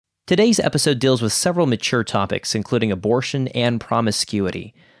Today's episode deals with several mature topics, including abortion and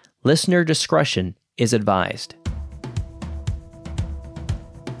promiscuity. Listener discretion is advised.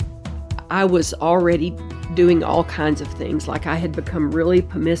 I was already doing all kinds of things. Like, I had become really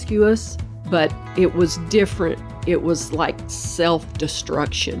promiscuous, but it was different. It was like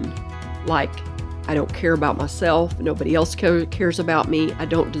self-destruction. Like, I don't care about myself. Nobody else cares about me. I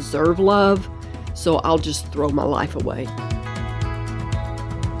don't deserve love, so I'll just throw my life away.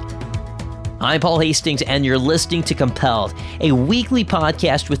 I'm Paul Hastings, and you're listening to Compelled, a weekly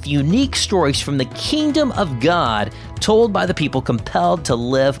podcast with unique stories from the kingdom of God told by the people compelled to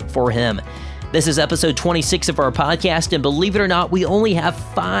live for Him. This is episode 26 of our podcast, and believe it or not, we only have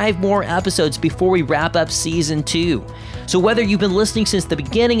 5 more episodes before we wrap up season 2. So whether you've been listening since the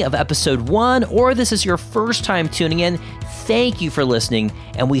beginning of episode 1 or this is your first time tuning in, thank you for listening,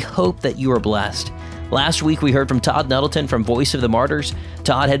 and we hope that you are blessed. Last week, we heard from Todd Nettleton from Voice of the Martyrs.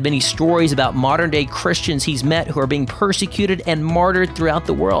 Todd had many stories about modern-day Christians he's met who are being persecuted and martyred throughout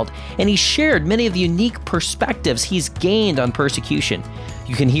the world, and he shared many of the unique perspectives he's gained on persecution.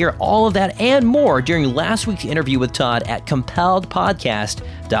 You can hear all of that and more during last week's interview with Todd at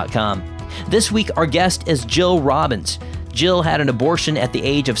compelledpodcast.com. This week, our guest is Jill Robbins. Jill had an abortion at the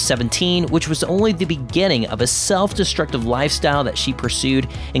age of 17, which was only the beginning of a self-destructive lifestyle that she pursued,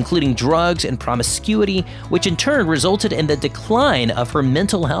 including drugs and promiscuity, which in turn resulted in the decline of her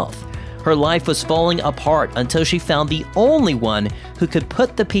mental health. Her life was falling apart until she found the only one who could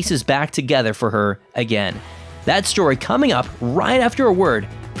put the pieces back together for her again. That story coming up right after a word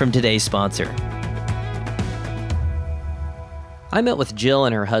from today's sponsor. I met with Jill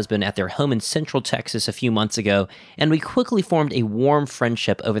and her husband at their home in Central Texas a few months ago, and we quickly formed a warm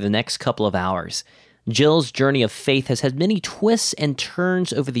friendship over the next couple of hours. Jill's journey of faith has had many twists and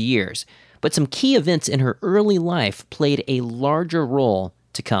turns over the years, but some key events in her early life played a larger role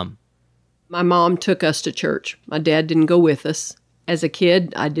to come. My mom took us to church. My dad didn't go with us. As a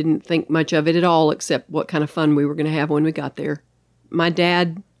kid, I didn't think much of it at all, except what kind of fun we were going to have when we got there. My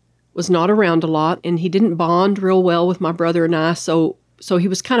dad was not around a lot, and he didn't bond real well with my brother and I, so he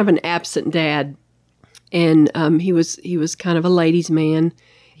was kind of an absent dad, and he was kind of a ladies' man.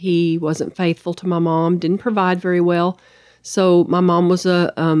 He wasn't faithful to my mom, didn't provide very well, so my mom was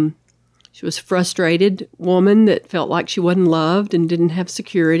she was a frustrated woman that felt like she wasn't loved and didn't have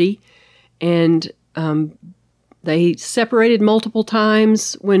security, and they separated multiple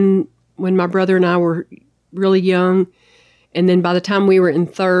times when my brother and I were really young. And then by the time we were in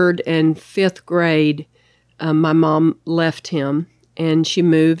 3rd and 5th grade, my mom left him, and she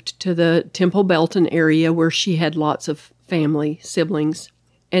moved to the Temple Belton area where she had lots of family, siblings.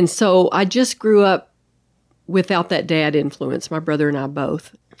 And so I just grew up without that dad influence, my brother and I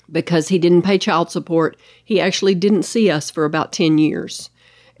both, because he didn't pay child support. He actually didn't see us for about 10 years.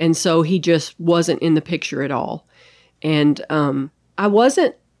 And so he just wasn't in the picture at all. And I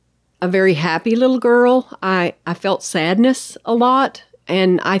wasn't a very happy little girl. I felt sadness a lot,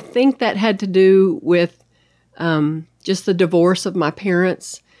 and I think that had to do with just the divorce of my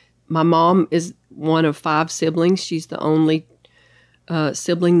parents. My mom is one of 5 siblings. She's the only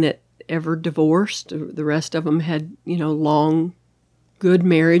sibling that ever divorced. The rest of them had, long, good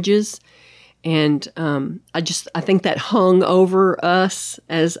marriages. And I think that hung over us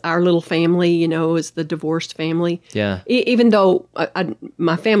as our little family, as the divorced family. Yeah. Even though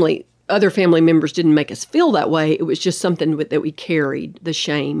my family, other family members didn't make us feel that way, it was just something that we carried, the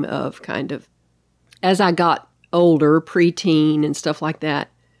shame of kind of. As I got older, preteen and stuff like that,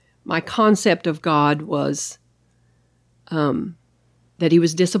 my concept of God was that He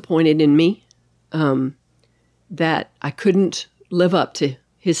was disappointed in me, that I couldn't live up to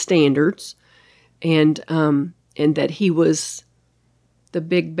His standards, and that He was the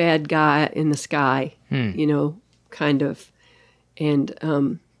big bad guy in the sky, kind of.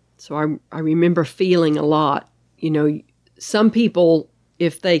 And so I remember feeling a lot, some people,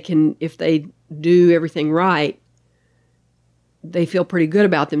 if they do everything right, they feel pretty good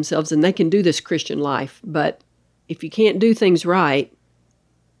about themselves and they can do this Christian life. But if you can't do things right,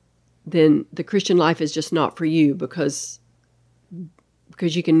 then the Christian life is just not for you because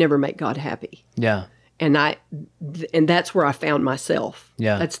you can never make God happy. Yeah. And that's where I found myself.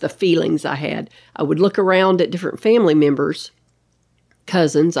 Yeah. That's the feelings I had. I would look around at different family members,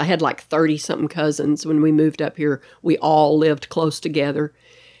 cousins. I had like 30-something cousins when we moved up here. We all lived close together.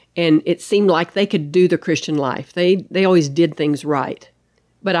 And it seemed like they could do the Christian life. They always did things right.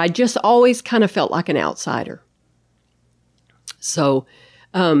 But I just always kind of felt like an outsider. So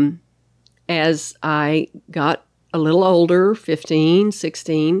as I got a little older, 15,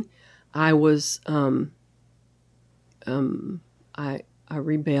 16, I was, I I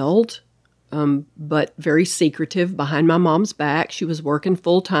rebelled, but very secretive behind my mom's back. She was working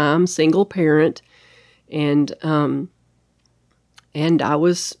full-time, single parent, and I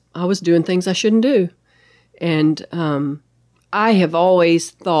was doing things I shouldn't do. And I have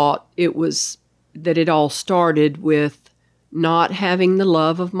always thought that it all started with not having the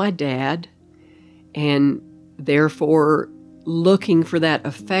love of my dad, and therefore looking for that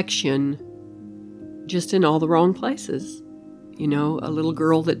affection just in all the wrong places. You know, a little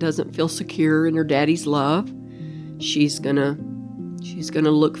girl that doesn't feel secure in her daddy's love, she's gonna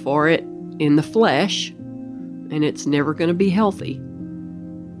look for it in the flesh, and it's never gonna be healthy.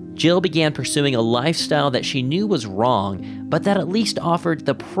 Jill began pursuing a lifestyle that she knew was wrong, but that at least offered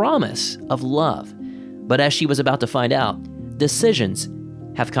the promise of love. But as she was about to find out, decisions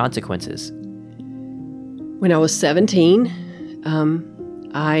have consequences. When I was 17,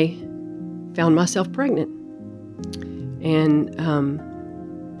 I found myself pregnant and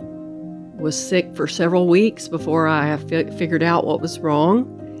was sick for several weeks before I figured out what was wrong.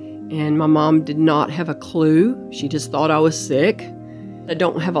 And my mom did not have a clue. She just thought I was sick. I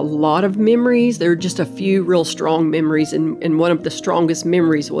don't have a lot of memories. There are just a few real strong memories. And one of the strongest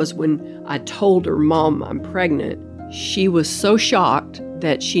memories was when I told her, "Mom, I'm pregnant." She was so shocked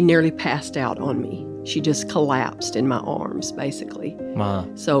that she nearly passed out on me. She just collapsed in my arms, basically. Wow.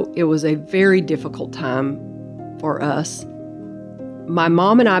 So it was a very difficult time for us. My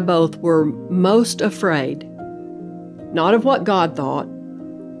mom and I both were most afraid, not of what God thought,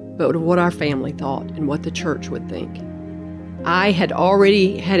 but of what our family thought and what the church would think. I had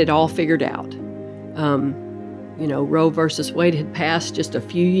already had it all figured out. Roe versus Wade had passed just a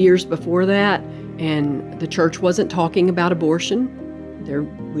few years before that, and the church wasn't talking about abortion.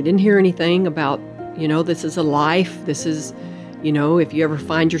 We didn't hear anything about, this is a life. This is, if you ever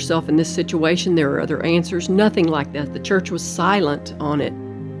find yourself in this situation, there are other answers. Nothing like that. The church was silent on it.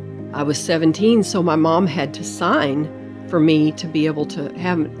 I was 17, so my mom had to sign for me to be able to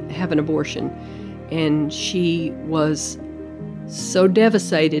have an abortion. And she was so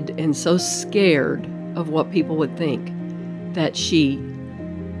devastated and so scared of what people would think that she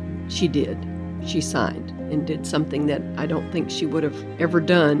did. She signed and did something that I don't think she would have ever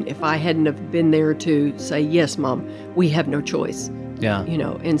done if I hadn't have been there to say, "Yes, Mom, we have no choice." Yeah.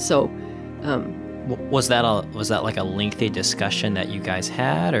 And so was that like a lengthy discussion that you guys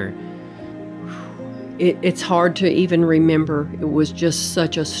had, or? It's hard to even remember. It was just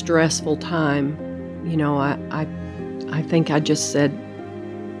such a stressful time. I think I just said,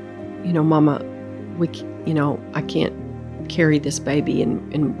 "Mama, I can't carry this baby,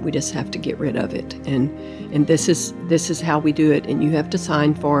 and we just have to get rid of it. And this is how we do it, and you have to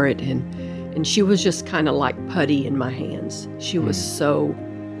sign for it." And she was just kind of like putty in my hands. She was so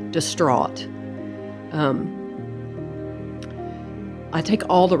distraught. I take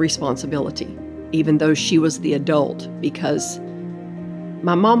all the responsibility, even though she was the adult, because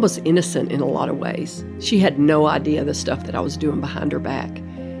my mom was innocent in a lot of ways. She had no idea the stuff that I was doing behind her back.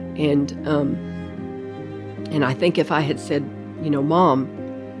 And I think if I had said, "Mom,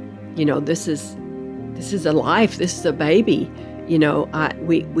 this is a life, this is a baby,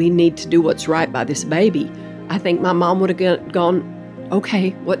 we need to do what's right by this baby," I think my mom would have gone,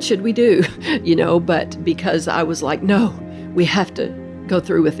 "Okay, what should we do?" But because I was like, "No, we have to go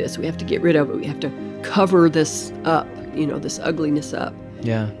through with this. We have to get rid of it. We have to cover this up, this ugliness up."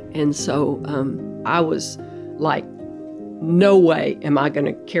 Yeah. And so I was like, no way am I going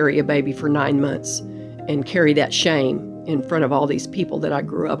to carry a baby for 9 months and carry that shame in front of all these people that I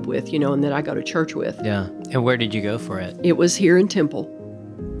grew up with, and that I go to church with. Yeah. And where did you go for it? It was here in Temple.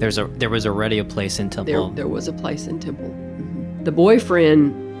 There was already a place in Temple. There was a place in Temple. Mm-hmm. The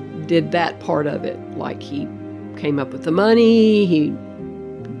boyfriend did that part of it. Like, he came up with the money. He,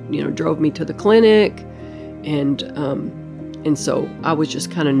 drove me to the clinic, and so I was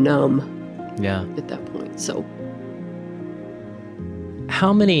just kind of numb. Yeah. At that point. So.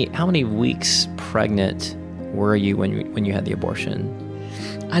 How many weeks pregnant were you when you had the abortion?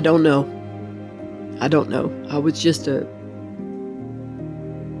 I don't know. I was just a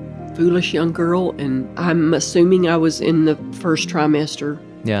foolish young girl, and I'm assuming I was in the first trimester.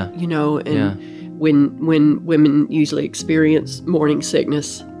 Yeah. When women usually experience morning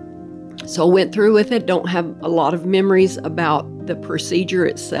sickness. So I went through with it. Don't have a lot of memories about the procedure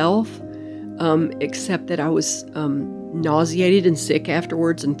itself, except that I was nauseated and sick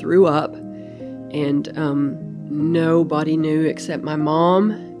afterwards and threw up. And nobody knew except my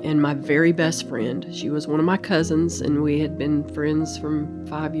mom and my very best friend. She was one of my cousins, and we had been friends from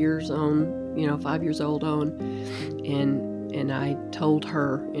 5 years old on. And I told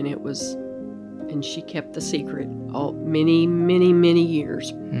her, and and she kept the secret all many, many, many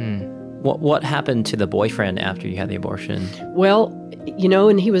years. What happened to the boyfriend after you had the abortion? Well,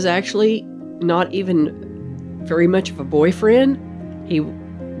 and he was actually not even very much of a boyfriend.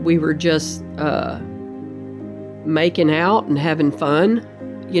 We were just making out and having fun,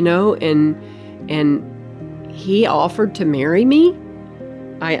 and he offered to marry me.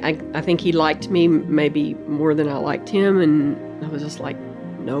 I think he liked me maybe more than I liked him, and I was just like,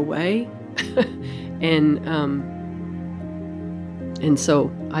 no way. and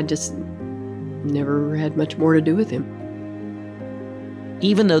so I just never had much more to do with him.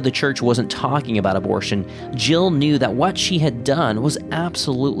 Even though the church wasn't talking about abortion, Jill knew that what she had done was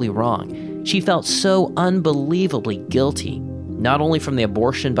absolutely wrong. She felt so unbelievably guilty, not only from the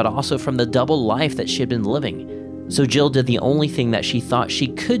abortion, but also from the double life that she had been living. So Jill did the only thing that she thought she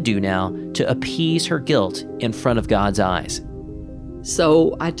could do now to appease her guilt in front of God's eyes.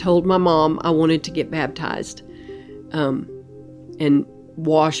 So I told my mom I wanted to get baptized and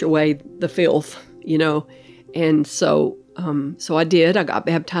wash away the filth, And so I did. I got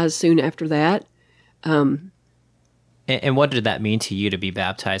baptized soon after that. And what did that mean to you to be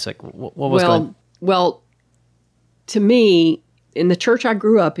baptized? Like, what was going? Well, to me, in the church I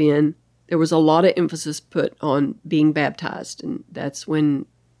grew up in, there was a lot of emphasis put on being baptized, and that's when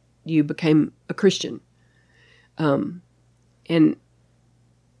you became a Christian. And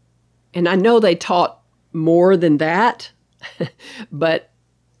I know they taught more than that, but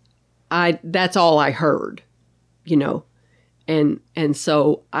that's all I heard, And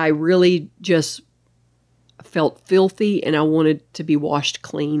so I really just felt filthy, and I wanted to be washed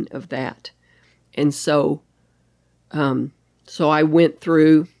clean of that. And so I went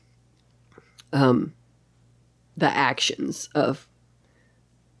through the actions of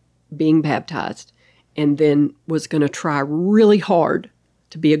being baptized, and then was going to try really hard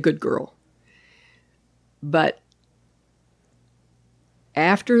to be a good girl. But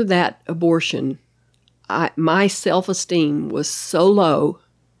after that abortion, my self-esteem was so low,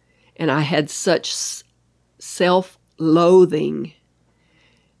 and I had such self-loathing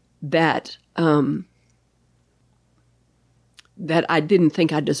that that I didn't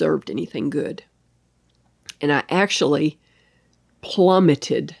think I deserved anything good. And I actually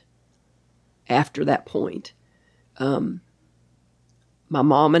plummeted after that point. My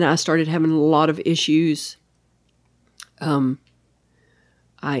mom and I started having a lot of issues. I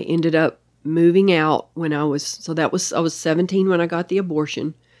ended up moving out when I was 17 when I got the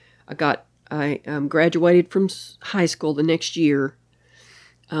abortion. I graduated from high school the next year.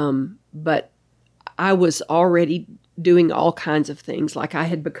 But I was already doing all kinds of things. Like, I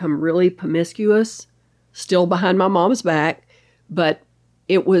had become really promiscuous, still behind my mom's back, but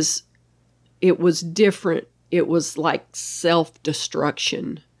it was different. It was like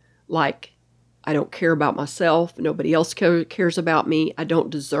self-destruction. Like, I don't care about myself. Nobody else cares about me. I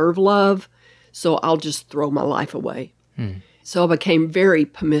don't deserve love, so I'll just throw my life away. So I became very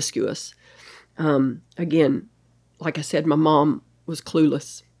promiscuous. Again, like I said, my mom was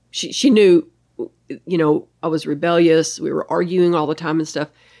clueless. She knew, I was rebellious. We were arguing all the time and stuff.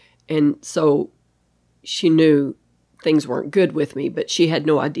 And so she knew things weren't good with me, but she had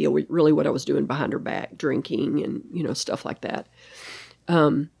no idea really what I was doing behind her back, drinking and, stuff like that.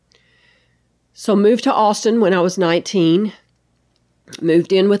 So moved to Austin when I was 19,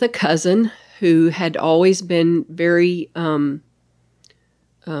 moved in with a cousin who had always been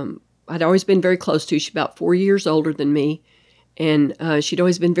I'd always been very close to. She's about 4 years older than me. And she'd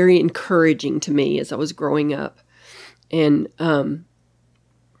always been very encouraging to me as I was growing up. And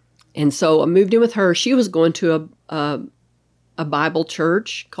so I moved in with her. She was going to a Bible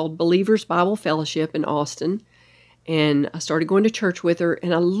church called Believers Bible Fellowship in Austin. And I started going to church with her,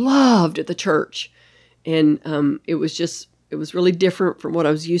 and I loved the church. And it was really different from what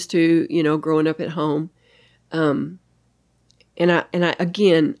I was used to, growing up at home. And I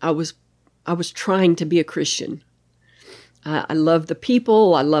was trying to be a Christian. I loved the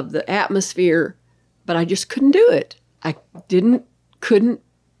people, I loved the atmosphere, but I just couldn't do it. I couldn't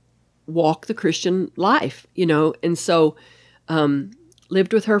walk the Christian life, and so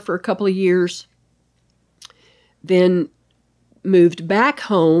lived with her for a couple of years, then moved back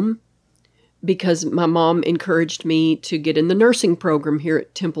home because my mom encouraged me to get in the nursing program here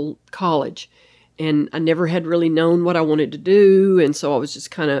at Temple College, and I never had really known what I wanted to do, and so I was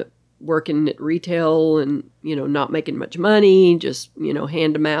just kind of working at retail and, not making much money, just,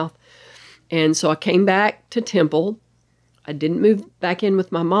 hand to mouth. And so I came back to Temple. I didn't move back in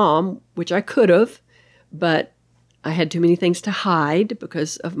with my mom, which I could have, but I had too many things to hide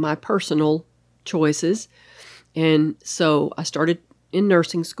because of my personal choices. And so I started in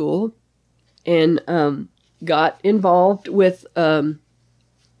nursing school, and got involved with a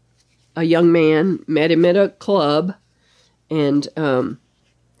young man, met him at a club, and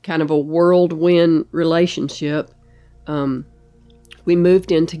kind of a whirlwind relationship. We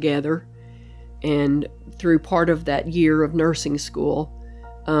moved in together, and through part of that year of nursing school,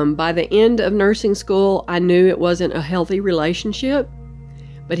 by the end of nursing school, I knew it wasn't a healthy relationship,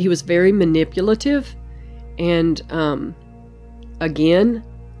 but he was very manipulative. And again,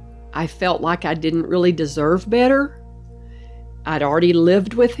 I felt like I didn't really deserve better. I'd already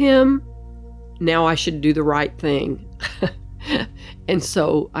lived with him. Now I should do the right thing. And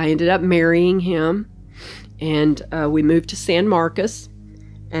so I ended up marrying him, and we moved to San Marcos,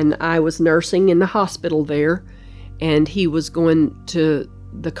 and I was nursing in the hospital there, and he was going to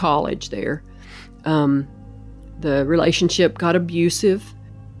the college there. The relationship got abusive.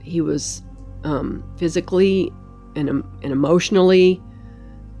 He was physically and emotionally,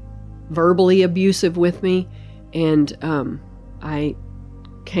 verbally abusive with me, and I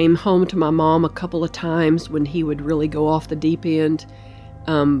came home to my mom a couple of times when he would really go off the deep end,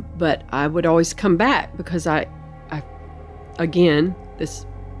 but I would always come back because I again, this,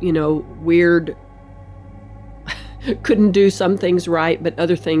 weird, couldn't do some things right, but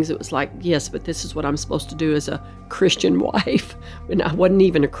other things it was like, yes, but this is what I'm supposed to do as a Christian wife. And I wasn't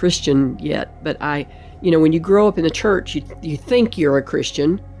even a Christian yet, but when you grow up in the church, you think you're a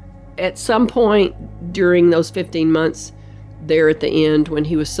Christian. At some point during those 15 months there at the end, when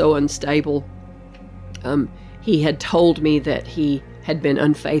he was so unstable, he had told me that he had been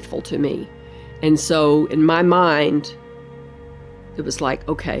unfaithful to me. And so in my mind, it was like,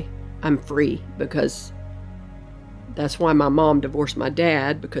 okay, I'm free, because that's why my mom divorced my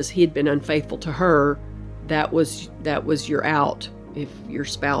dad, because he had been unfaithful to her. That was your out. If your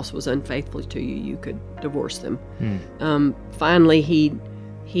spouse was unfaithful to you, you could divorce them. Finally,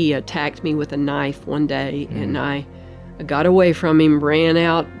 he attacked me with a knife one day, and I got away from him, ran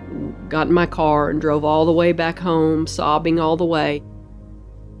out, got in my car, and drove all the way back home, sobbing all the way.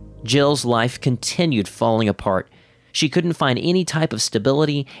 Jill's life continued falling apart. She couldn't find any type of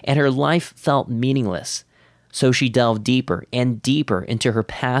stability, and her life felt meaningless. So she delved deeper and deeper into her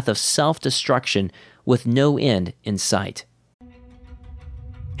path of self-destruction with no end in sight.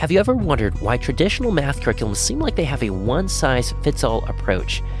 Have you ever wondered why traditional math curriculums seem like they have a one-size-fits-all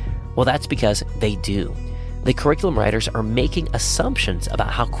approach? Well, that's because they do. The curriculum writers are making assumptions about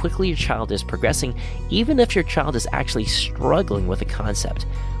how quickly your child is progressing, even if your child is actually struggling with a concept,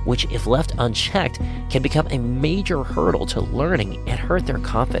 which, if left unchecked, can become a major hurdle to learning and hurt their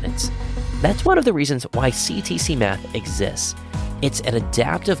confidence. That's one of the reasons why CTC Math exists. It's an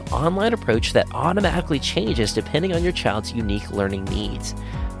adaptive online approach that automatically changes depending on your child's unique learning needs.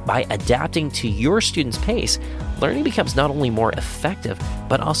 By adapting to your student's pace, learning becomes not only more effective,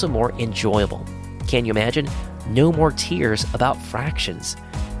 but also more enjoyable. Can you imagine? No more tears about fractions.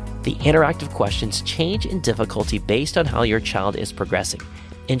 The interactive questions change in difficulty based on how your child is progressing,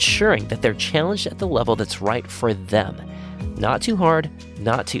 ensuring that they're challenged at the level that's right for them. Not too hard,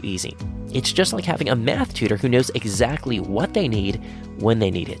 not too easy. It's just like having a math tutor who knows exactly what they need when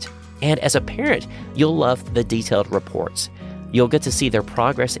they need it. And as a parent, you'll love the detailed reports. You'll get to see their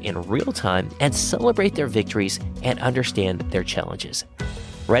progress in real time and celebrate their victories and understand their challenges.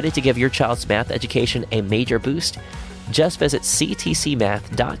 Ready to give your child's math education a major boost? Just visit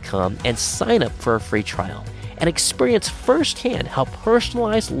ctcmath.com and sign up for a free trial and experience firsthand how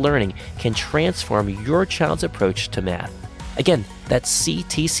personalized learning can transform your child's approach to math. Again, that's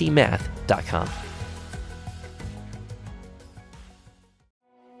ctcmath.com.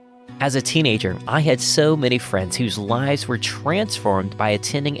 As a teenager, I had so many friends whose lives were transformed by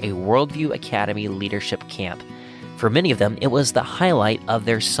attending a Worldview Academy leadership camp. For many of them, it was the highlight of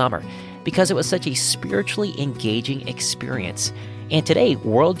their summer because it was such a spiritually engaging experience. And today,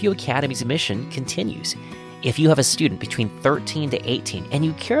 Worldview Academy's mission continues. If you have a student between 13 to 18 and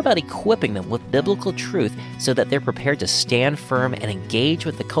you care about equipping them with biblical truth so that they're prepared to stand firm and engage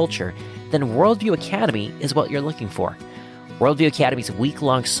with the culture, then Worldview Academy is what you're looking for. Worldview Academy's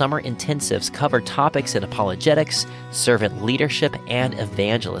week-long summer intensives cover topics in apologetics, servant leadership, and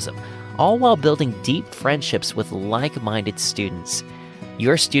evangelism, all while building deep friendships with like-minded students.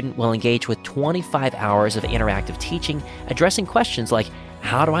 Your student will engage with 25 hours of interactive teaching, addressing questions like,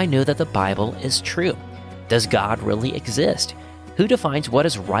 how do I know that the Bible is true? Does God really exist? Who defines what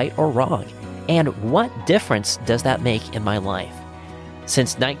is right or wrong? And what difference does that make in my life?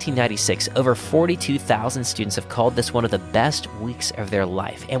 Since 1996, over 42,000 students have called this one of the best weeks of their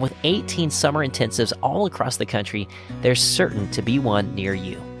life. And with 18 summer intensives all across the country, there's certain to be one near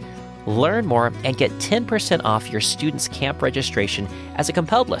you. Learn more and get 10% off your student's camp registration as a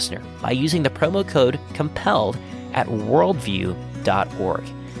Compelled listener by using the promo code COMPELLED at worldview.org.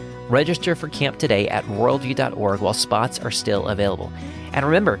 Register for camp today at worldview.org while spots are still available. And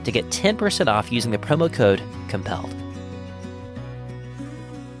remember to get 10% off using the promo code COMPELLED.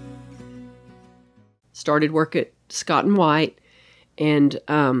 Started work at Scott & White, and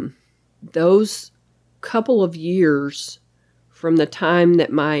those couple of years from the time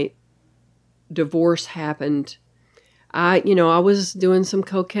that my divorce happened, I was doing some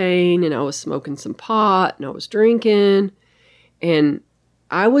cocaine, and I was smoking some pot, and I was drinking, and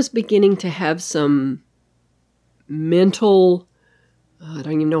I was beginning to have some mental, I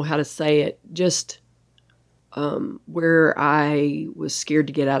don't even know how to say it, just where I was scared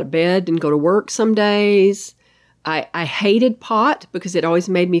to get out of bed and go to work some days. I hated pot because it always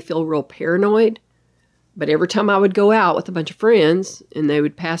made me feel real paranoid. But every time I would go out with a bunch of friends and they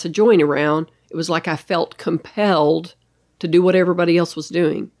would pass a joint around, it was like I felt compelled to do what everybody else was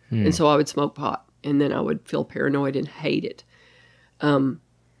doing. And so I would smoke pot, and then I would feel paranoid and hate it.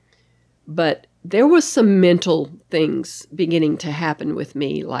 But there was some mental things beginning to happen with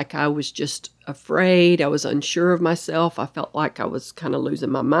me. Like I was just afraid. I was unsure of myself. I felt like I was kind of losing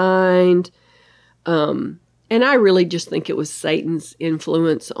my mind. And I really just think it was Satan's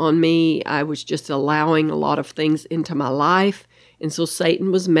influence on me. I was just allowing a lot of things into my life. And so Satan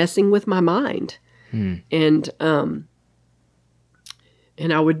was messing with my mind. And I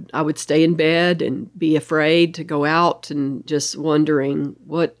would stay in bed and be afraid to go out and just wondering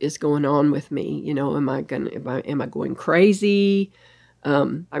what is going on with me. Am I going crazy?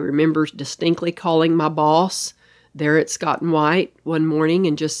 I remember distinctly calling my boss there at Scott & White one morning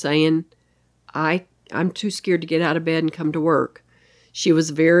and just saying, I'm too scared to get out of bed and come to work. She was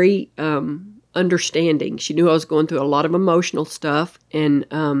very understanding. She knew I was going through a lot of emotional stuff. And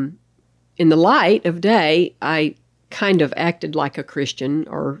in the light of day, I kind of acted like a Christian,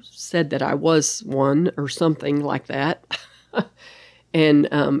 or said that I was one, or something like that. And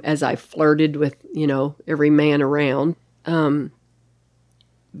as I flirted with, every man around,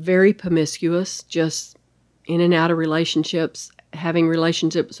 very promiscuous, just in and out of relationships, having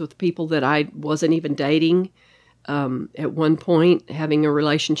relationships with people that I wasn't even dating. At one point, having a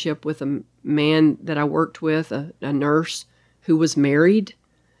relationship with a man that I worked with, a nurse who was married.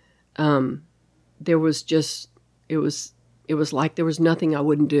 There was just, it was like there was nothing I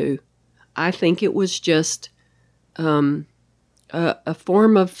wouldn't do. I think it was just a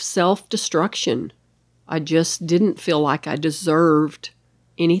form of self-destruction. I just didn't feel like I deserved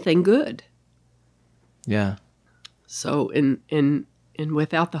anything good. Yeah. So, and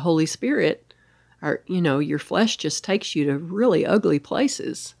without the Holy Spirit, your flesh just takes you to really ugly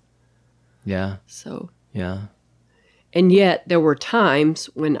places. Yeah. So. Yeah. And yet there were times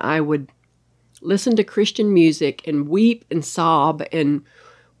when I would listen to Christian music and weep and sob and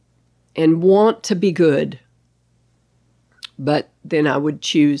want to be good. But then I would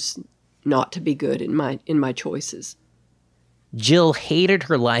choose not to be good in my choices. Jill hated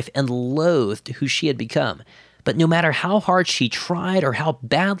her life and loathed who she had become. But no matter how hard she tried or how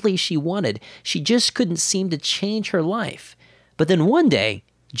badly she wanted, she just couldn't seem to change her life. But then one day,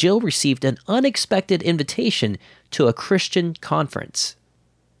 Jill received an unexpected invitation to a Christian conference.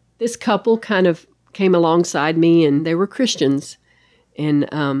 This couple kind of came alongside me, and they were Christians. And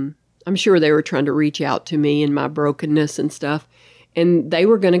I'm sure they were trying to reach out to me in my brokenness and stuff. And they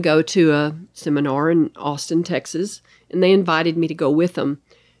were going to go to a seminar in Austin, Texas, and they invited me to go with them.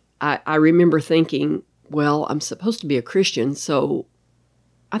 I remember thinking, well, I'm supposed to be a Christian, so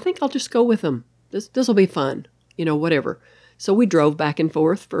I think I'll just go with them. This will be fun, whatever. So we drove back and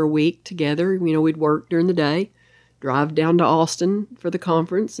forth for a week together. We'd work during the day, drive down to Austin for the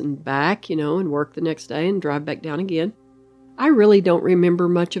conference and back, and work the next day and drive back down again. I really don't remember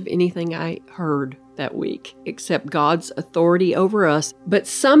much of anything I heard that week, except God's authority over us. But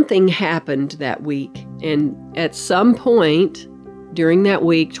something happened that week. And at some point during that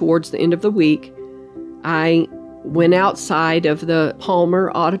week, towards the end of the week, I went outside of the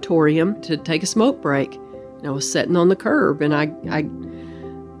Palmer Auditorium to take a smoke break. And I was sitting on the curb, and I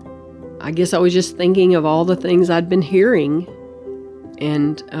guess I was just thinking of all the things I'd been hearing.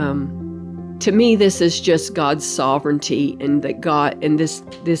 And to me, this is just God's sovereignty, and that God, and this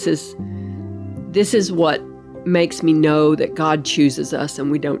is what makes me know that God chooses us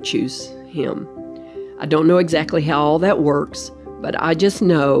and we don't choose Him. I don't know exactly how all that works, but I just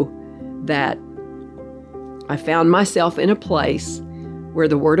know that I found myself in a place where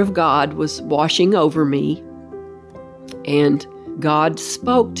the Word of God was washing over me, and God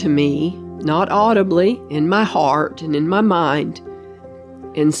spoke to me, not audibly, in my heart and in my mind,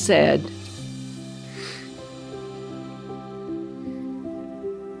 and said,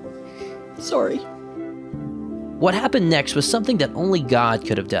 sorry. What happened next was something that only God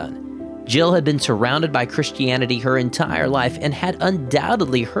could have done. Jill had been surrounded by Christianity her entire life and had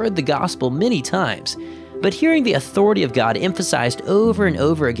undoubtedly heard the gospel many times. But hearing the authority of God emphasized over and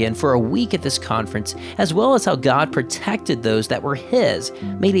over again for a week at this conference, as well as how God protected those that were His,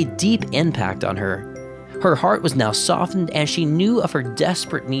 made a deep impact on her. Her heart was now softened as she knew of her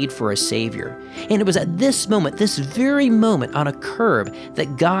desperate need for a Savior. And it was at this moment, this very moment on a curb,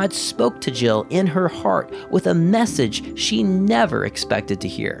 that God spoke to Jill in her heart with a message she never expected to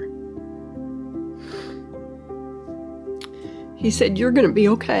hear. He said, you're going to be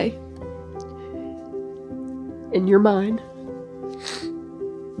okay. And you're mine.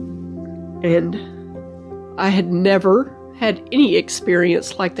 And I had never had any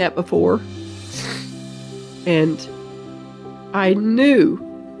experience like that before. And I knew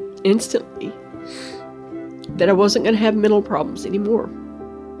instantly that I wasn't going to have mental problems anymore.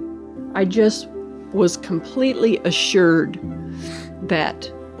 I just was completely assured that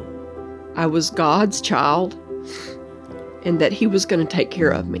I was God's child and that He was going to take care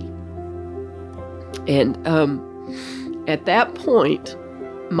of me. And at that point,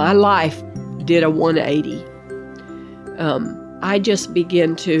 my life did a 180. I just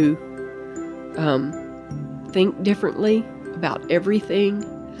began to think differently about everything.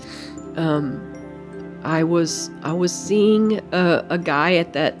 I was seeing a guy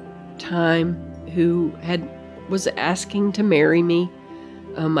at that time who was asking to marry me.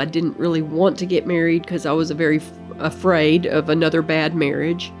 I didn't really want to get married because I was very afraid of another bad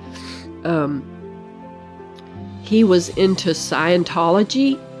marriage. He was into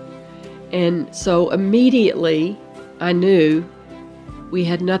Scientology, and so immediately I knew we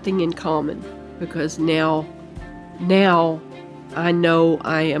had nothing in common, because now I know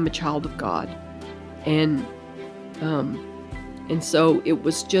I am a child of God. And so it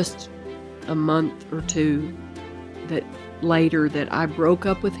was just a month or two later that I broke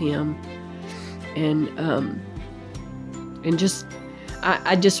up with him, and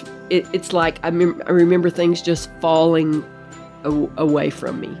it's like I remember things just falling away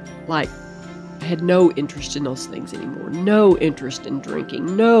from me. Like I had no interest in those things anymore. No interest in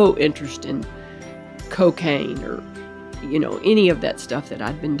drinking. No interest in cocaine or any of that stuff that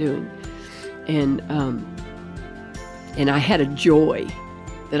I'd been doing. And I had a joy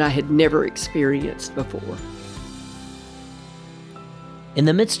that I had never experienced before. In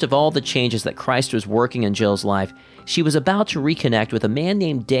the midst of all the changes that Christ was working in Jill's life, she was about to reconnect with a man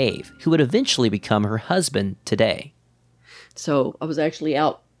named Dave, who would eventually become her husband today. So I was actually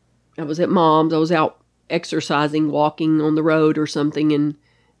out. I was at Mom's. I was out exercising, walking on the road or something,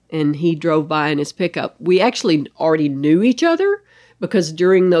 and he drove by in his pickup. We actually already knew each other, because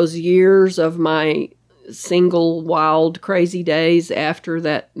during those years of my single, wild, crazy days after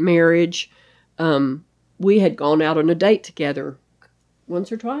that marriage, we had gone out on a date together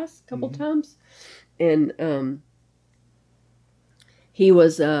once or twice, a couple times. And he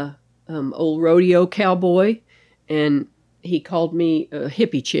was a old rodeo cowboy, and he called me a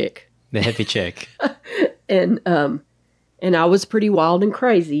hippie chick. The hippie chick. And I was pretty wild and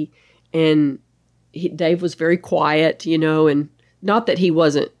crazy. And Dave was very quiet, and not that he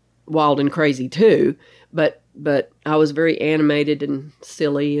wasn't wild and crazy too, but I was very animated and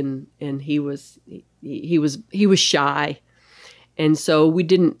silly, and he was shy. And so we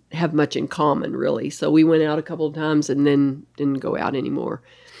didn't have much in common, really. So we went out a couple of times and then didn't go out anymore.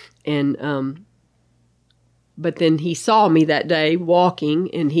 And but then he saw me that day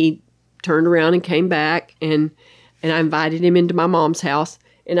walking, and he turned around and came back, and I invited him into my mom's house,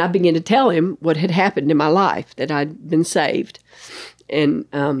 and I began to tell him what had happened in my life, that I'd been saved. And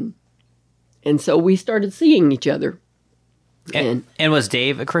so we started seeing each other. And was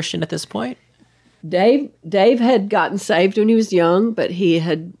Dave a Christian at this point? Dave had gotten saved when he was young, but he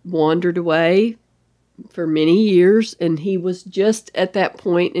had wandered away for many years, and he was just at that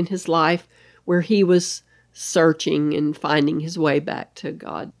point in his life where he was searching and finding his way back to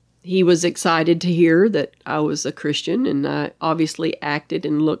God. He was excited to hear that I was a Christian, and I obviously acted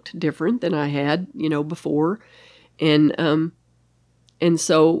and looked different than I had, before. And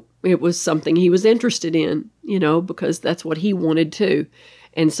so it was something he was interested in, because that's what he wanted too.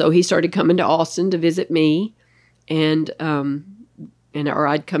 And so he started coming to Austin to visit me, or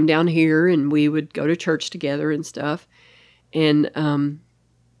I'd come down here and we would go to church together and stuff. And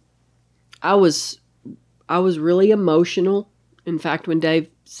I was really emotional. In fact, when Dave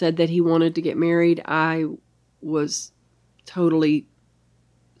said that he wanted to get married, I was totally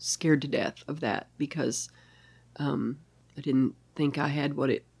scared to death of that, because I didn't think I had what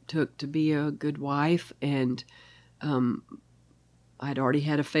it took to be a good wife, and I'd already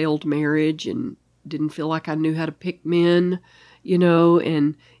had a failed marriage and didn't feel like I knew how to pick men,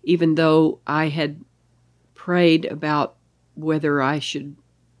 and even though I had prayed about whether I should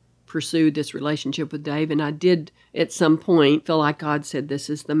pursue this relationship with Dave, and I did at some point feel like God said, this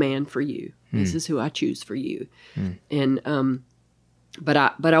is the man for you. This is who I choose for you. And but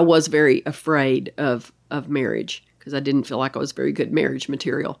I was very afraid of marriage because I didn't feel like I was very good marriage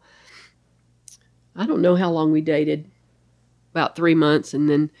material. I don't know how long we dated, about 3 months, and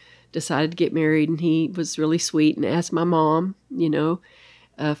then decided to get married. And he was really sweet and asked my mom,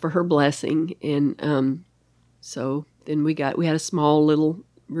 for her blessing. And so then we had a small little,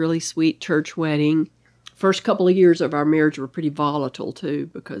 really sweet church wedding. First couple of years of our marriage were pretty volatile too,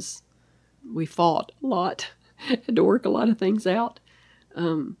 because we fought a lot, had to work a lot of things out.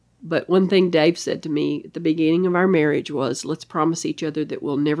 But one thing Dave said to me at the beginning of our marriage was, let's promise each other that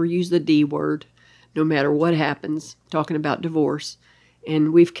we'll never use the D word, no matter what happens, talking about divorce.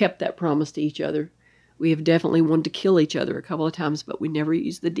 And we've kept that promise to each other. We have definitely wanted to kill each other a couple of times, but we never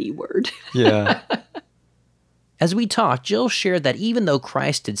used the D word. Yeah. As we talked, Jill shared that even though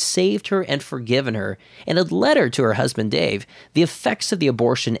Christ had saved her and forgiven her and had led her to her husband Dave, the effects of the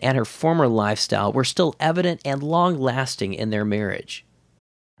abortion and her former lifestyle were still evident and long-lasting in their marriage.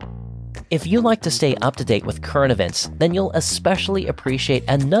 If you like to stay up to date with current events, then you'll especially appreciate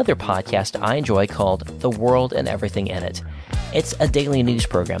another podcast I enjoy called The World and Everything in It. It's a daily news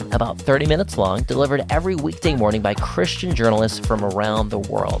program about 30 minutes long, delivered every weekday morning by Christian journalists from around the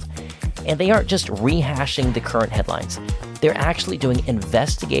world. And they aren't just rehashing the current headlines. They're actually doing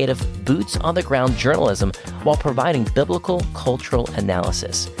investigative, boots-on-the-ground journalism while providing biblical, cultural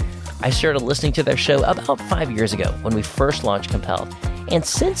analysis. I started listening to their show about 5 years ago when we first launched Compelled. And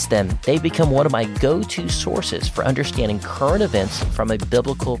since then, they've become one of my go-to sources for understanding current events from a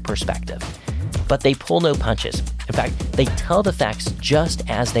biblical perspective. But they pull no punches. In fact, they tell the facts just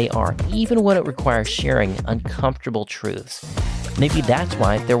as they are, even when it requires sharing uncomfortable truths. Maybe that's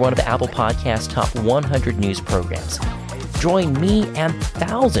why they're one of Apple Podcast's top 100 news programs. Join me and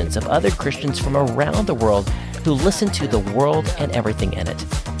thousands of other Christians from around the world who listen to The World and Everything in It.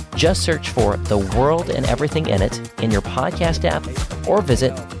 Just search for The World and Everything in It in your podcast app or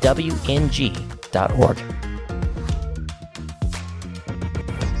visit WNG.org.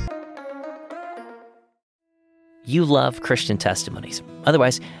 You love Christian testimonies.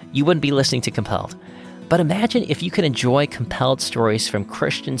 Otherwise, you wouldn't be listening to Compelled. But imagine if you could enjoy compelled stories from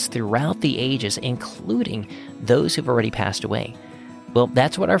Christians throughout the ages, including those who've already passed away. Well,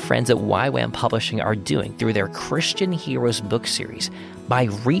 that's what our friends at YWAM Publishing are doing through their Christian Heroes book series by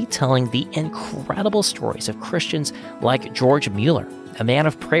retelling the incredible stories of Christians like George Mueller, a man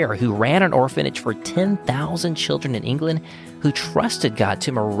of prayer who ran an orphanage for 10,000 children in England, who trusted God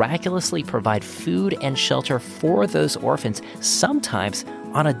to miraculously provide food and shelter for those orphans, sometimes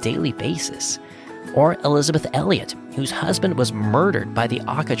on a daily basis. Or Elizabeth Elliot, whose husband was murdered by the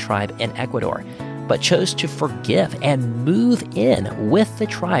Aka tribe in Ecuador, but chose to forgive and move in with the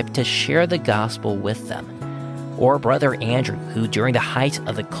tribe to share the gospel with them. Or Brother Andrew, who during the height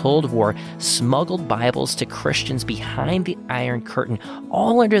of the Cold War smuggled Bibles to Christians behind the Iron Curtain,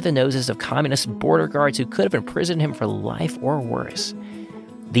 all under the noses of communist border guards who could have imprisoned him for life or worse.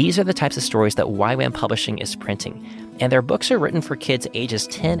 These are the types of stories that YWAM Publishing is printing, and their books are written for kids ages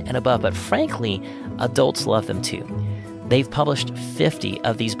 10 and above, but frankly, adults love them too. They've published 50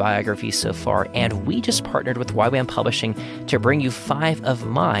 of these biographies so far, and we just partnered with YWAM Publishing to bring you 5 of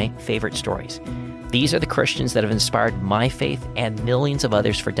my favorite stories. These are the Christians that have inspired my faith and millions of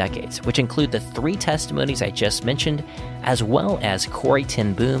others for decades, which include the 3 testimonies I just mentioned, as well as Corrie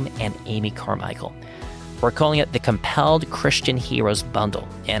ten Boom and Amy Carmichael. We're calling it the Compelled Christian Heroes Bundle,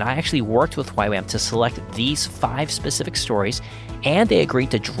 and I actually worked with YWAM to select these 5 specific stories, and they agreed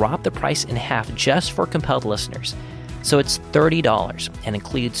to drop the price in half just for Compelled listeners. So it's $30 and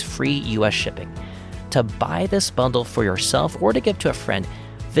includes free U.S. shipping. To buy this bundle for yourself or to give to a friend,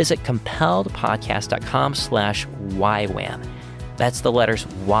 visit compelledpodcast.com/YWAM. That's the letters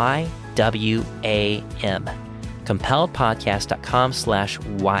YWAM.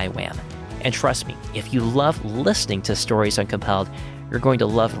 compelledpodcast.com/YWAM. And trust me, if you love listening to stories on Compelled, you're going to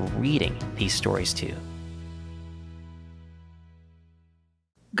love reading these stories too.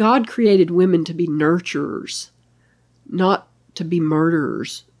 God created women to be nurturers, not to be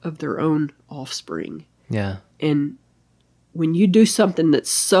murderers of their own offspring. Yeah. And when you do something that's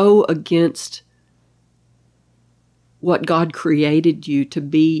so against what God created you to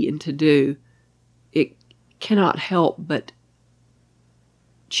be and to do, it cannot help but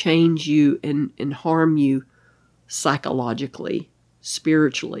change you and harm you psychologically,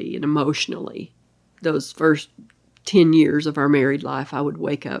 spiritually, and emotionally. Those first 10 years of our married life, I would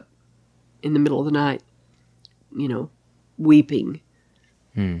wake up in the middle of the night, weeping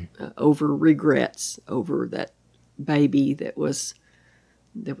over regrets, over that baby that was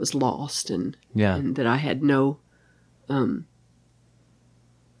lost and that I had no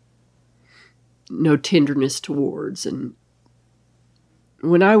tenderness towards. And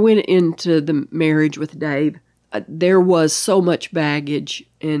when I went into the marriage with Dave, there was so much baggage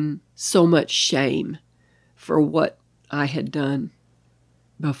and so much shame for what I had done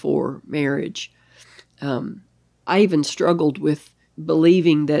before marriage. I even struggled with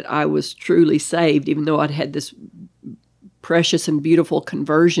believing that I was truly saved, even though I'd had this precious and beautiful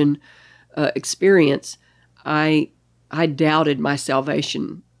conversion experience. I doubted my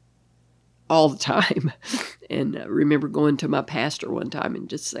salvation all the time. And I remember going to my pastor one time and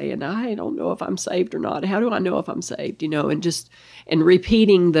just saying, I don't know if I'm saved or not. How do I know if I'm saved? And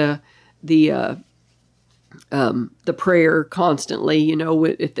repeating the prayer constantly,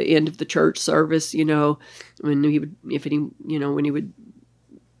 at the end of the church service, when he would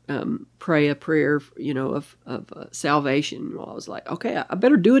pray a prayer, of salvation. Well, I was like, okay, I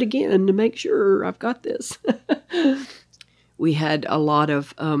better do it again to make sure I've got this. We had a lot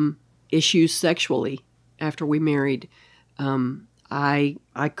of issues sexually after we married. I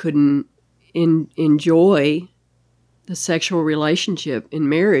couldn't enjoy the sexual relationship in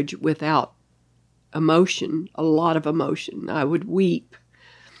marriage without emotion, a lot of emotion. I would weep.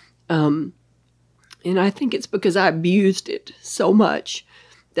 And I think it's because I abused it so much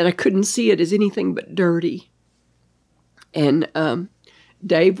that I couldn't see it as anything but dirty. And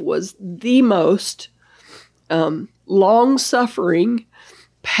Dave was the most long-suffering,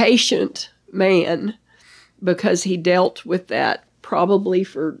 patient man, because he dealt with that probably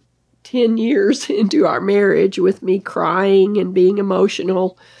for 10 years into our marriage with me crying and being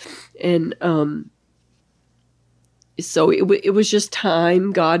emotional. And so it was just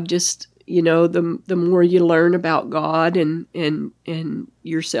time. God just, the more you learn about God and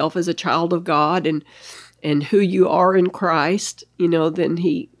yourself as a child of God and who you are in Christ, then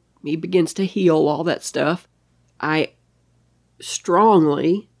he begins to heal all that stuff. I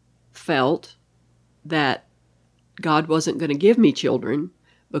strongly felt that God wasn't going to give me children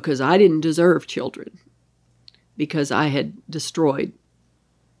because I didn't deserve children, because I had destroyed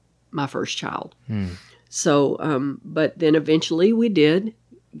my first child. So, but then eventually we did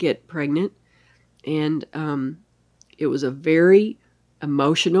get pregnant, and it was a very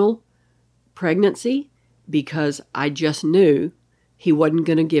emotional pregnancy because I just knew he wasn't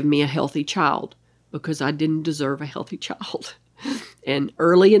going to give me a healthy child because I didn't deserve a healthy child. And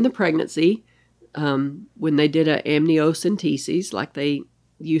early in the pregnancy, when they did an amniocentesis, like they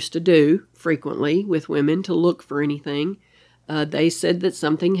used to do frequently with women to look for anything, they said that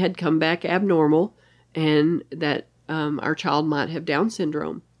something had come back abnormal and that our child might have Down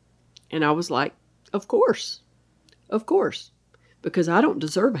syndrome. And I was like, of course, because I don't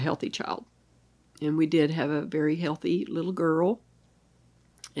deserve a healthy child. And we did have a very healthy little girl.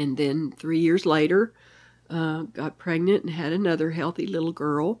 And then 3 years later, got pregnant and had another healthy little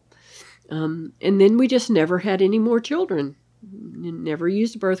girl. And then we just never had any more children. Never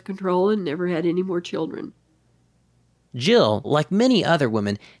used birth control and never had any more children. Jill, like many other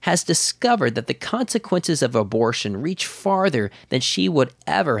women, has discovered that the consequences of abortion reach farther than she would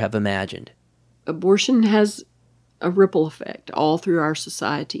ever have imagined. Abortion has a ripple effect all through our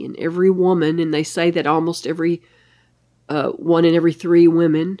society, and every woman, and they say that almost every 1 in every 3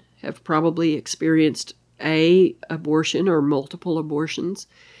 women have probably experienced a abortion or multiple abortions,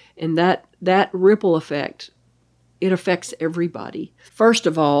 and that ripple effect, it affects everybody. First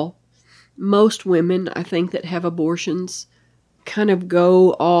of all, most women, I think, that have abortions kind of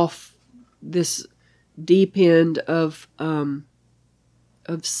go off this deep end of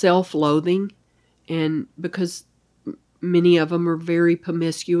self-loathing, and because many of them are very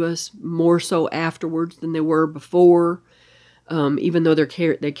promiscuous, more so afterwards than they were before. Even though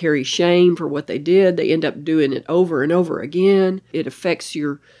they carry shame for what they did, they end up doing it over and over again. It affects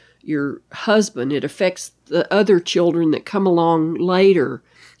your husband. It affects the other children that come along later.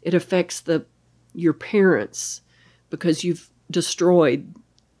 It affects your parents because you've destroyed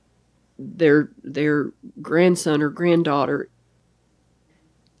their grandson or granddaughter.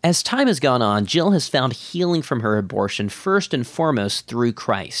 As time has gone on, Jill has found healing from her abortion first and foremost through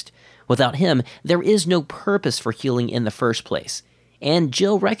Christ. Without him, there is no purpose for healing in the first place. And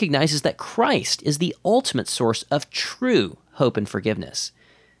Jill recognizes that Christ is the ultimate source of true hope and forgiveness.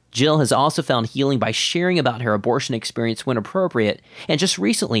 Jill has also found healing by sharing about her abortion experience when appropriate, and just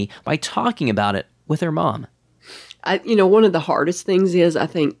recently by talking about it with her mom. One of the hardest things is, I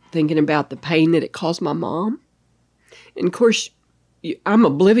think, thinking about the pain that it caused my mom. And of course, I'm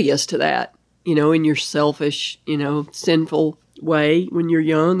oblivious to that, in your selfish, sinful way when you're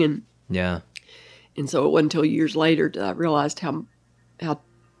young. And so it wasn't until years later that I realized how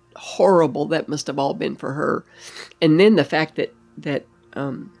horrible that must have all been for her. And then the fact that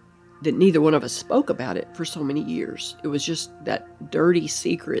neither one of us spoke about it for so many years. It was just that dirty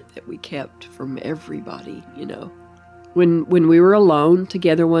secret that we kept from everybody, When we were alone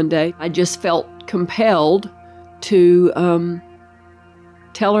together one day, I just felt compelled to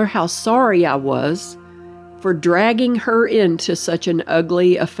tell her how sorry I was for dragging her into such an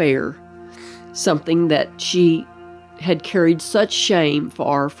ugly affair, something that she had carried such shame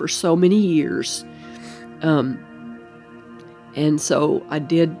for so many years. And so I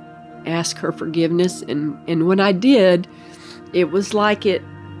did ask her forgiveness, and when I did, it was like it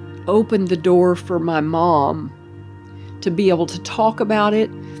opened the door for my mom to be able to talk about it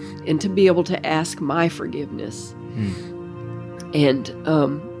and to be able to ask my forgiveness. And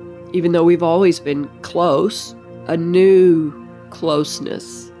even though we've always been close, a new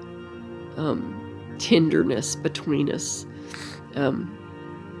closeness, tenderness between us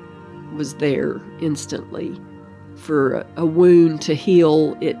was there instantly. For a wound to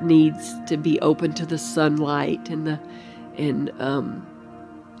heal, it needs to be open to the sunlight and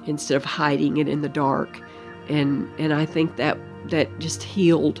instead of hiding it in the dark. And I think that just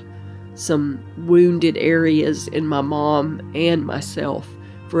healed some wounded areas in my mom and myself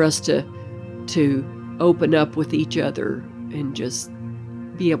for us to open up with each other and just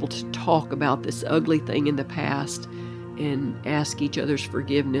be able to talk about this ugly thing in the past and ask each other's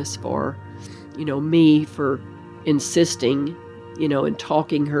forgiveness for, me for insisting, and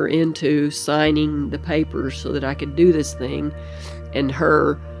talking her into signing the papers so that I could do this thing, and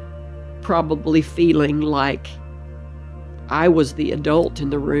her probably feeling like I was the adult in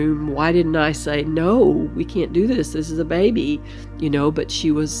the room. Why didn't I say, no, we can't do this. This is a baby, but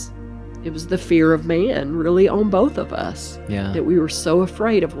it was the fear of man really on both of us. Yeah. That we were so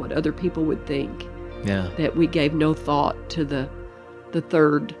afraid of what other people would think. Yeah. That we gave no thought to the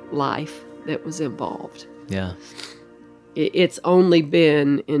third life that was involved. Yeah. It's only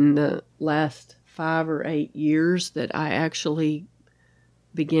been in the last 5 or 8 years that I actually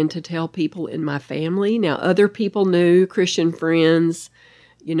began to tell people in my family. Now, other people knew, Christian friends,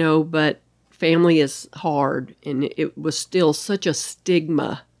 but family is hard, and it was still such a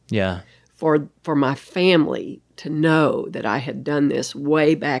stigma for my family to know that I had done this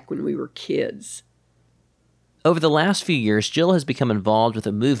way back when we were kids. Over the last few years, Jill has become involved with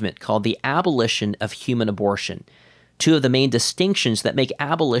a movement called the Abolition of Human Abortion. Two of the main distinctions that make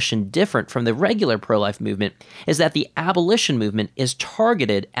abolition different from the regular pro-life movement is that the abolition movement is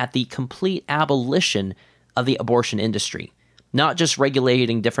targeted at the complete abolition of the abortion industry, not just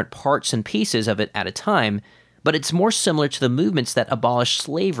regulating different parts and pieces of it at a time, but it's more similar to the movements that abolished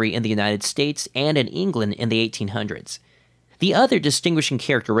slavery in the United States and in England in the 1800s. The other distinguishing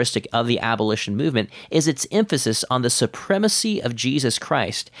characteristic of the abolition movement is its emphasis on the supremacy of Jesus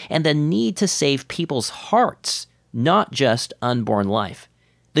Christ and the need to save people's hearts, not just unborn life.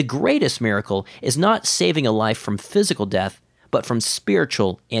 The greatest miracle is not saving a life from physical death, but from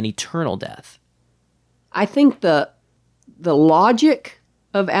spiritual and eternal death. I think the logic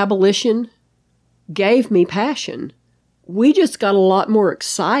of abolition gave me passion. We just got a lot more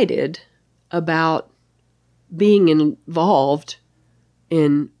excited about being involved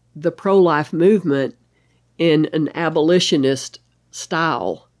in the pro-life movement in an abolitionist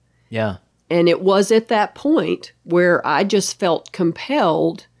style. Yeah. And it was at that point where I just felt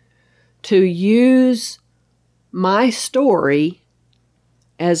compelled to use my story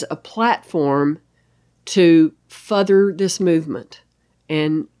as a platform to further this movement,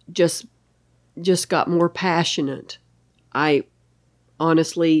 and just got more passionate. I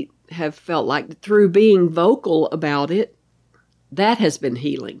honestly have felt like through being vocal about it, that has been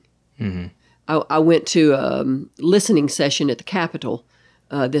healing. Mm-hmm. I went to a listening session at the Capitol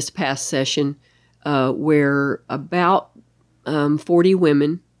this past session where about 40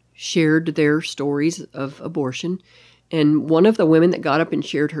 women shared their stories of abortion. And one of the women that got up and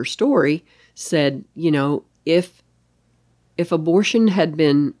shared her story said, if abortion had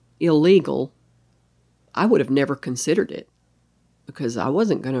been illegal, I would have never considered it because I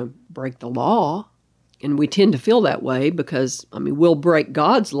wasn't going to break the law. And we tend to feel that way because, we'll break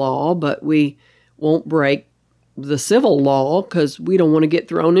God's law, but we won't break the civil law because we don't want to get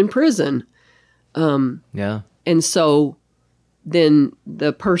thrown in prison. Yeah. And so then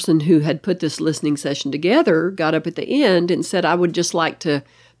the person who had put this listening session together got up at the end and said, I would just like to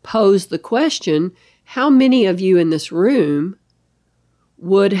pose the question, how many of you in this room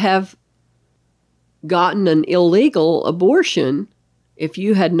would have gotten an illegal abortion if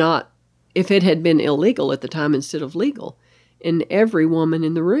it had been illegal at the time instead of legal? And every woman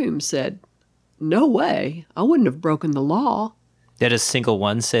in the room said, no way, I wouldn't have broken the law. Did a single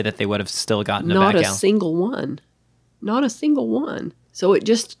one say that they would have still gotten a Not back a out? single one. Not a single one. So it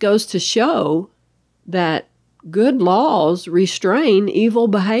just goes to show that good laws restrain evil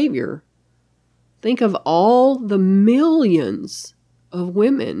behavior. Think of all the millions of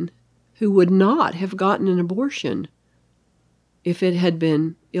women who would not have gotten an abortion if it had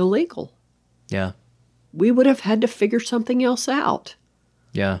been illegal. Yeah. We would have had to figure something else out.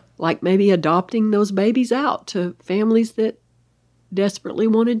 Yeah. Like maybe adopting those babies out to families that desperately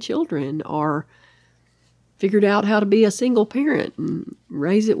wanted children, or figured out how to be a single parent and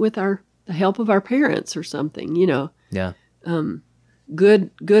raise it with the help of our parents or something, Yeah.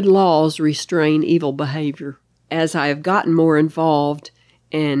 Good laws restrain evil behavior. As I have gotten more involved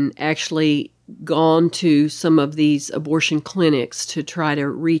and actually gone to some of these abortion clinics to try to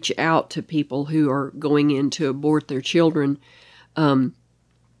reach out to people who are going in to abort their children,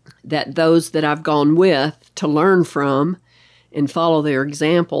 that those that I've gone with to learn from and follow their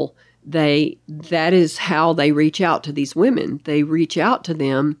example, that is how they reach out to these women. They reach out to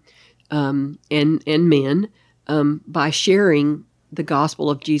them and men by sharing the gospel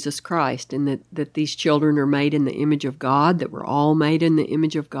of Jesus Christ, and that these children are made in the image of God, that we're all made in the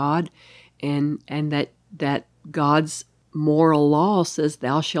image of God, and that God's moral law says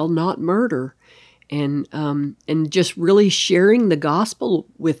thou shalt not murder, and just really sharing the gospel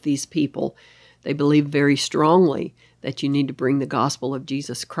with these people. They believe very strongly that you need to bring the gospel of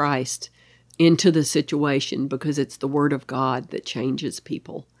Jesus Christ into the situation because it's the word of God that changes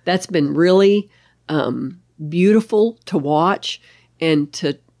people. That's been really beautiful to watch and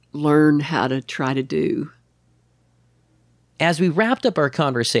to learn how to try to do. As we wrapped up our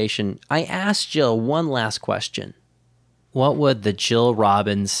conversation, I asked Jill one last question. What would the Jill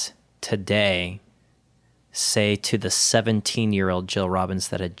Robbins today say to the 17-year-old Jill Robbins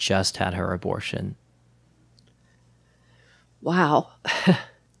that had just had her abortion? Wow.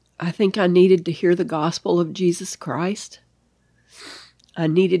 I think I needed to hear the gospel of Jesus Christ. I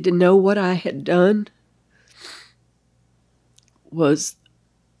needed to know what I had done was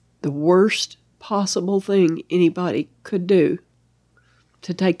the worst possible thing anybody could do,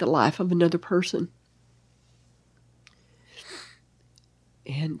 to take the life of another person.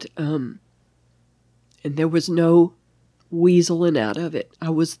 And there was no weaseling out of it.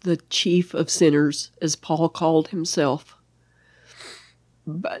 I was the chief of sinners, as Paul called himself.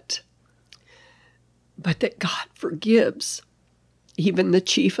 But that God forgives even the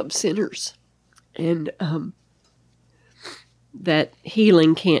chief of sinners, and that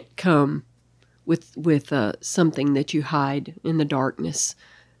healing can't come with something that you hide in the darkness.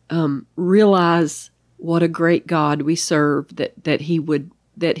 Realize what a great God we serve, that He would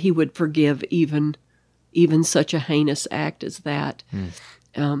forgive even such a heinous act as that,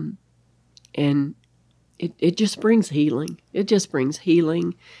 and it just brings healing. It just brings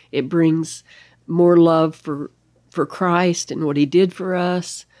healing. It brings more love for Christ and what He did for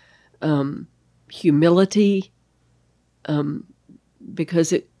us, humility,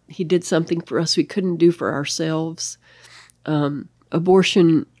 because He did something for us we couldn't do for ourselves.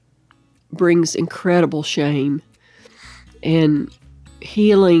 Abortion brings incredible shame, and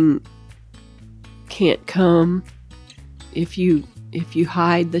healing can't come if you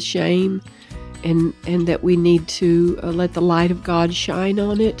hide the shame, and that we need to let the light of God shine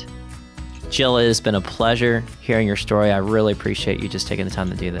on it. Jill, it has been a pleasure hearing your story. I really appreciate you just taking the time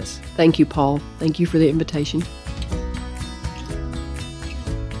to do this. Thank you, Paul. Thank you for the invitation.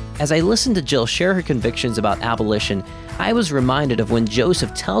 As I listened to Jill share her convictions about abolition, I was reminded of when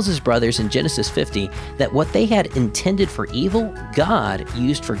Joseph tells his brothers in Genesis 50 that what they had intended for evil, God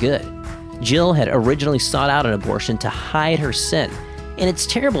used for good. Jill had originally sought out an abortion to hide her sin, and it's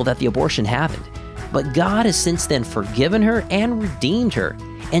terrible that the abortion happened. But God has since then forgiven her and redeemed her,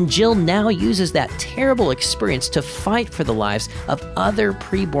 and Jill now uses that terrible experience to fight for the lives of other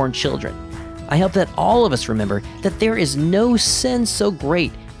preborn children. I hope that all of us remember that there is no sin so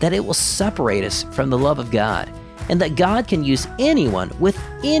great that it will separate us from the love of God, and that God can use anyone with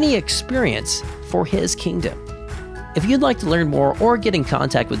any experience for His kingdom. If you'd like to learn more or get in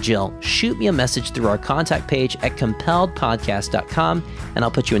contact with Jill, shoot me a message through our contact page at compelledpodcast.com, and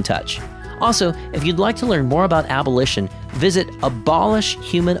I'll put you in touch. Also, if you'd like to learn more about abolition, visit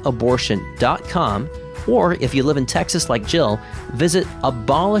abolishhumanabortion.com, or if you live in Texas like Jill, visit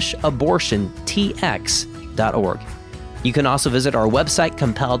abolishabortiontx.org. You can also visit our website,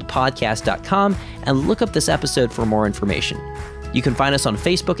 compelledpodcast.com, and look up this episode for more information. You can find us on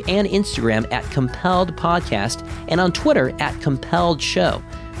Facebook and Instagram at Compelled Podcast and on Twitter at Compelled Show.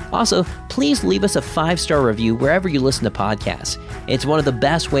 Also, please leave us a 5-star review wherever you listen to podcasts. It's one of the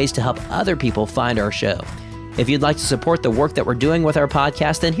best ways to help other people find our show. If you'd like to support the work that we're doing with our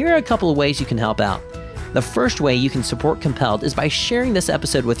podcast, then here are a couple of ways you can help out. The first way you can support Compelled is by sharing this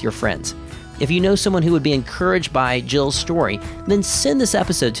episode with your friends. If you know someone who would be encouraged by Jill's story, then send this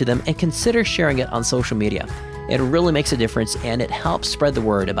episode to them and consider sharing it on social media. It really makes a difference and it helps spread the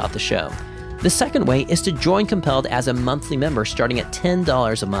word about the show. The second way is to join Compelled as a monthly member starting at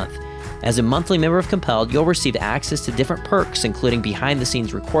 $10 a month. As a monthly member of Compelled, you'll receive access to different perks, including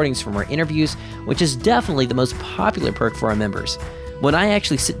behind-the-scenes recordings from our interviews, which is definitely the most popular perk for our members. When I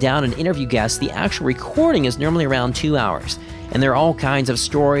actually sit down and interview guests, the actual recording is normally around 2 hours. And there are all kinds of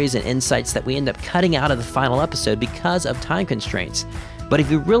stories and insights that we end up cutting out of the final episode because of time constraints. But if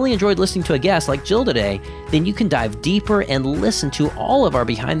you really enjoyed listening to a guest like Jill today, then you can dive deeper and listen to all of our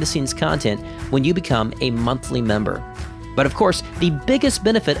behind-the-scenes content when you become a monthly member. But of course, the biggest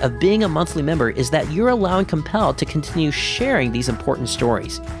benefit of being a monthly member is that you're allowing Compelled to continue sharing these important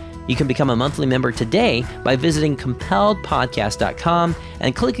stories. You can become a monthly member today by visiting compelledpodcast.com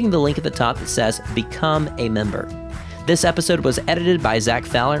and clicking the link at the top that says Become a Member. This episode was edited by Zach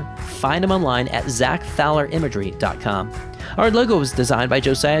Fowler. Find him online at zachfowlerimagery.com. Our logo was designed by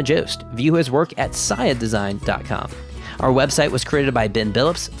Josiah Jost. View his work at siadesign.com. Our website was created by Ben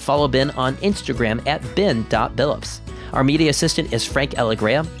Billups. Follow Ben on Instagram at ben.billups. Our media assistant is Frank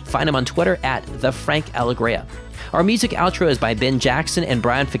Allegrea. Find him on Twitter at @TheFrankAllegrea. Our music outro is by Ben Jackson and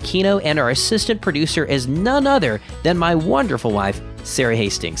Brian Facchino, and our assistant producer is none other than my wonderful wife, Sarah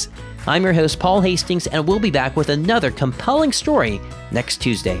Hastings. I'm your host, Paul Hastings, and we'll be back with another compelling story next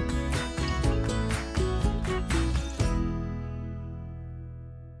Tuesday.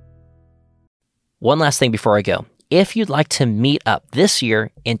 One last thing before I go. If you'd like to meet up this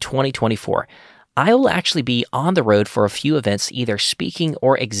year in 2024, I will actually be on the road for a few events, either speaking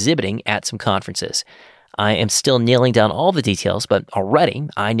or exhibiting at some conferences. I am still nailing down all the details, but already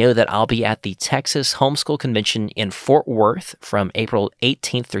I know that I'll be at the Texas Homeschool Convention in Fort Worth from April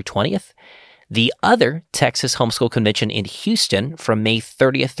 18th through 20th, the other Texas Homeschool Convention in Houston from May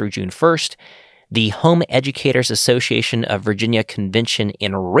 30th through June 1st, the Home Educators Association of Virginia Convention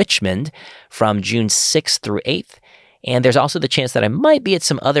in Richmond from June 6th through 8th, and there's also the chance that I might be at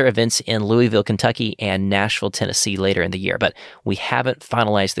some other events in Louisville, Kentucky and Nashville, Tennessee later in the year, but we haven't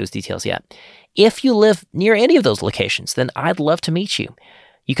finalized those details yet. If you live near any of those locations, then I'd love to meet you.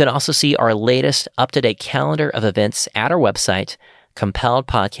 You can also see our latest up-to-date calendar of events at our website,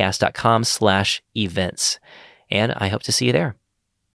 compelledpodcast.com/events. And I hope to see you there.